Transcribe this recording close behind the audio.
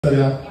So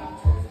yeah,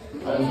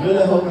 I was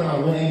really hoping I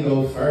wouldn't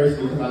go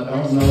first because I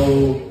don't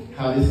know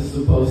how this is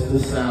supposed to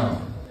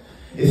sound.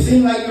 It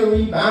seemed like a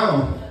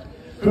rebound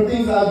from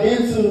things I've been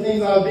to,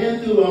 things I've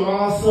been through. I'm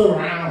all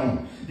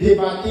surrounded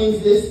by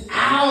things this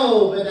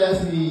out, but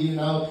that's me,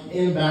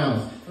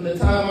 inbounds. From the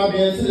time I've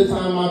been to the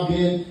time I've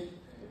been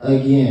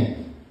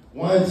again.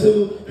 1,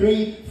 2,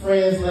 3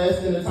 friends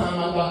less than the time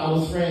I thought I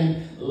was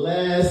friend.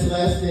 Less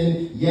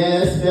than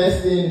yes,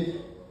 best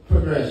in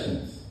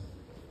progressions.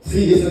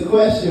 See, it's a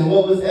question.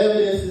 What was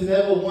evidence is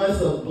never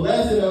once a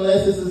blessing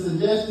unless it's a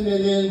suggestion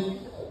and then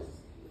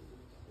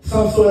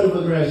some sort of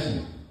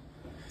aggression.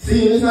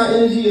 See, if it's not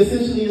energy,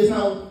 essentially it's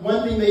not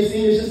one thing they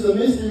see, it's just a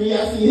mystery.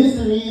 I see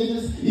history.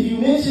 It's just, if you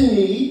mention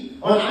me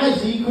on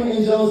IG,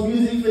 Quentin Jones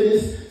Music for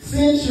this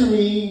century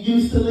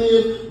used to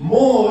live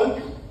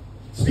more.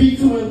 Speak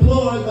to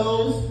implore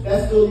those,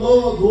 that's the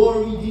Lord,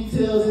 glory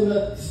details in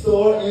the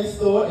store,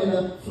 and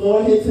the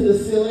floor hit to the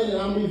ceiling,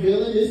 and I'm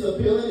revealing it's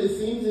appealing, it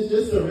seems it's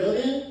just a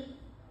reeling.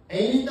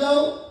 Ain't it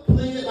though?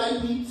 Playing it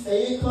like we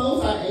staying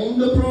close, I aim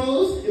the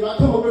pros. If I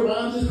come over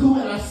around just cool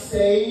and I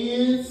say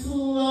it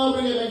slow,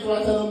 bring it back to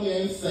I tell them we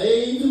ain't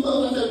saying too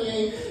close, I tell them we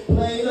ain't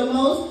playing the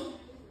most.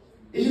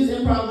 It's just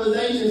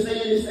improvisation,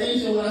 saying this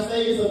station when I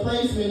say it's a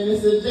placement and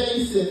it's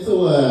adjacent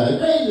to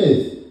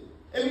greatness.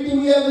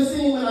 Everything we ever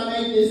seen when I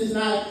make this is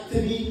not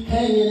to be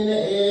hanging in the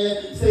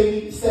air,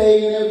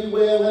 staying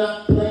everywhere. When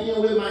I'm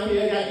playing with my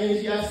hair, got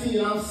energy, I see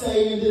it, I'm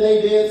saying, do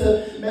they dare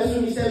to mess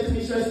with me, step to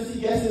me, stress and see,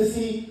 guess and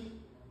see?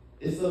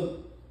 It's a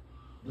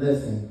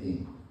blessing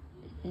thing.